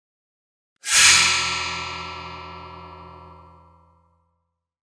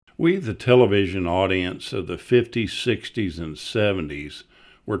We, the television audience of the 50s, 60s, and 70s,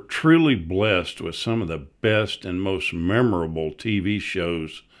 were truly blessed with some of the best and most memorable TV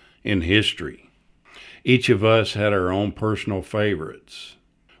shows in history. Each of us had our own personal favorites.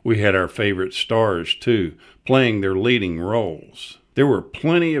 We had our favorite stars, too, playing their leading roles. There were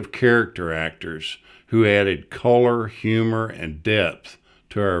plenty of character actors who added color, humor, and depth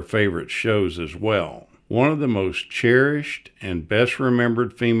to our favorite shows as well. One of the most cherished and best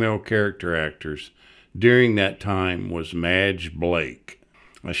remembered female character actors during that time was Madge Blake.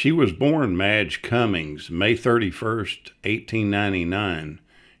 Now, she was born Madge Cummings, May 31st, 1899,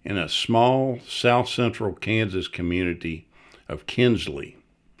 in a small south central Kansas community of Kinsley.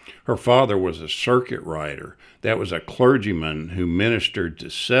 Her father was a circuit rider, that was a clergyman who ministered to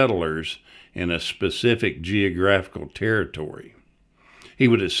settlers in a specific geographical territory. He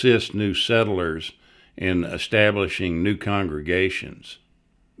would assist new settlers in establishing new congregations.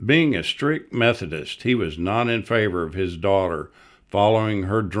 Being a strict Methodist, he was not in favor of his daughter following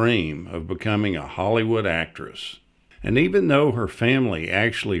her dream of becoming a Hollywood actress. And even though her family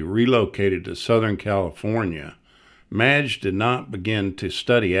actually relocated to Southern California, Madge did not begin to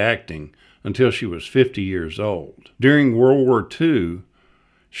study acting until she was 50 years old. During World War II,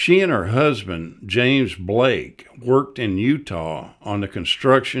 she and her husband, James Blake, worked in Utah on the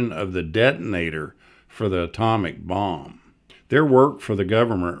construction of the detonator for the atomic bomb. Their work for the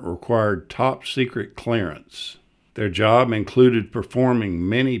government required top-secret clearance. Their job included performing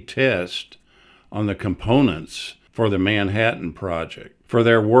many tests on the components for the Manhattan Project. For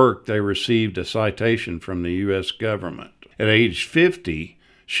their work, they received a citation from the U.S. government. At age 50,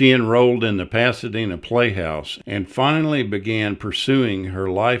 she enrolled in the Pasadena Playhouse and finally began pursuing her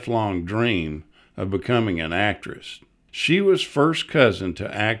lifelong dream of becoming an actress. She was first cousin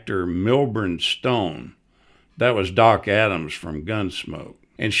to actor Milburn Stone. That was Doc Adams from Gunsmoke.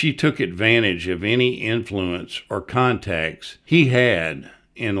 And she took advantage of any influence or contacts he had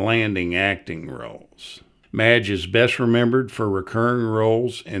in landing acting roles. Madge is best remembered for recurring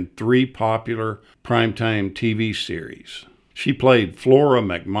roles in 3 popular primetime TV series. She played Flora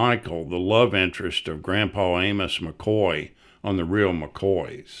McMichael, the love interest of Grandpa Amos McCoy on The Real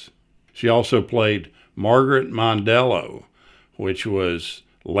McCoys. She also played Margaret Mondello, which was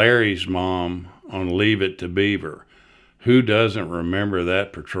Larry's mom on Leave It to Beaver. Who doesn't remember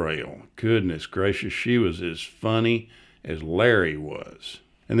that portrayal? Goodness gracious, she was as funny as Larry was.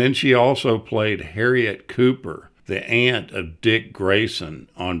 And then she also played Harriet Cooper, the aunt of Dick Grayson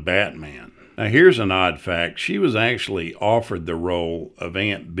on Batman. Now here's an odd fact. She was actually offered the role of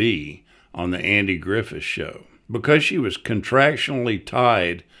Aunt Bee on the Andy Griffith Show. Because she was contractually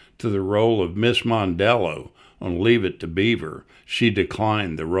tied to the role of Miss Mondello on Leave It to Beaver, she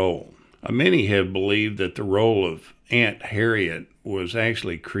declined the role. Many have believed that the role of Aunt Harriet was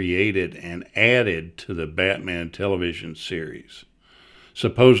actually created and added to the Batman television series.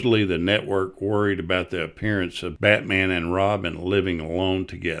 Supposedly, the network worried about the appearance of Batman and Robin living alone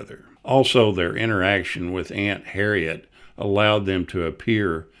together. Also, their interaction with Aunt Harriet allowed them to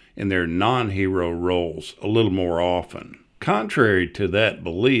appear in their non-hero roles a little more often. Contrary to that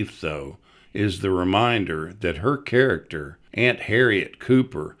belief, though, is the reminder that her character, Aunt Harriet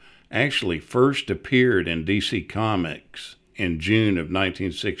Cooper, actually first appeared in DC Comics in June of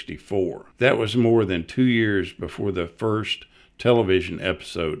 1964. That was more than 2 years before the first television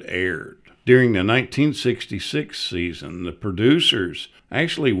episode aired. During the 1966 season, the producers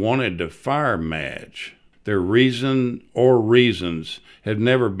actually wanted to fire Madge. Their reason or reasons had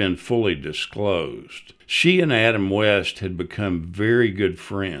never been fully disclosed. She and Adam West had become very good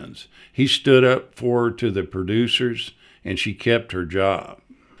friends. He stood up for her to the producers, and she kept her job.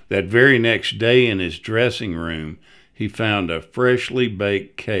 That very next day in his dressing room, he found a freshly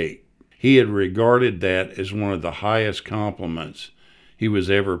baked cake. He had regarded that as one of the highest compliments he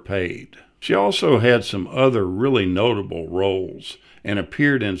was ever paid. She also had some other really notable roles and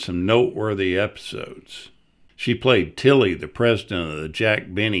appeared in some noteworthy episodes. She played Tilly, the president of the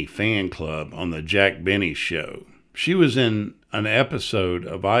Jack Benny fan club on the Jack Benny Show. She was in an episode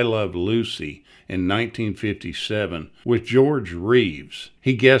of I Love Lucy in 1957 with George Reeves.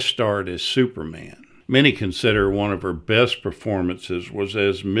 He guest starred as Superman. Many consider one of her best performances was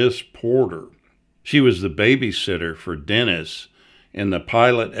as Miss Porter. She was the babysitter for Dennis in the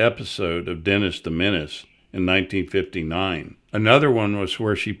pilot episode of Dennis the Menace in 1959. Another one was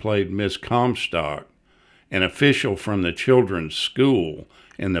where she played Miss Comstock, an official from the children's school,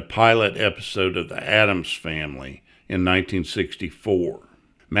 in the pilot episode of The Addams Family in 1964.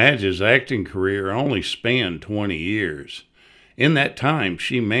 Madge's acting career only spanned 20 years. In that time,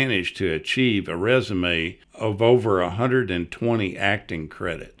 she managed to achieve a resume of over 120 acting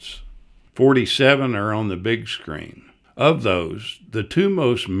credits. 47 are on the big screen. Of those, the two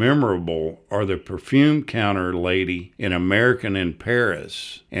most memorable are the perfume counter lady in American in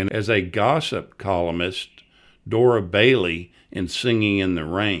Paris, and as a gossip columnist, Dora Bailey in Singing in the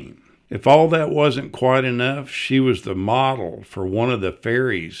Rain. If all that wasn't quite enough, she was the model for one of the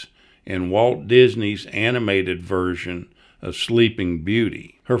fairies in Walt Disney's animated version of Sleeping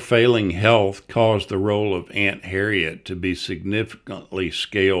Beauty. Her failing health caused the role of Aunt Harriet to be significantly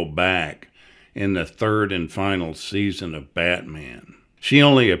scaled back in the third and final season of Batman. She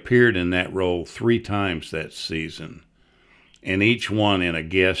only appeared in that role 3 times that season, and each one in a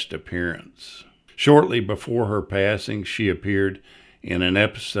guest appearance. Shortly before her passing, she appeared in an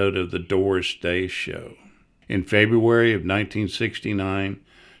episode of the Doris Day Show. In February of 1969,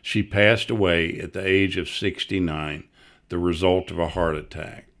 she passed away at the age of 69, the result of a heart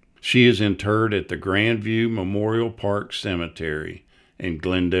attack. She is interred at the Grandview Memorial Park Cemetery in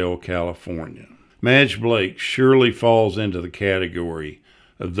Glendale, California. Madge Blake surely falls into the category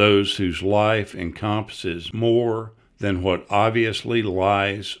of those whose life encompasses more than what obviously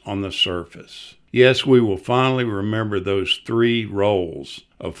lies on the surface. Yes, we will finally remember those 3 roles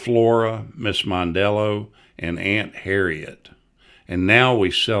of Flora, Miss Mondello, and Aunt Harriet. And now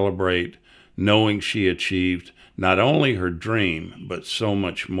we celebrate knowing she achieved not only her dream, but so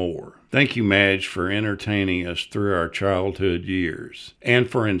much more. Thank you, Madge, for entertaining us through our childhood years, and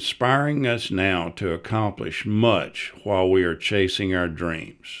for inspiring us now to accomplish much while we are chasing our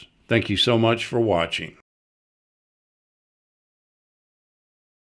dreams. Thank you so much for watching.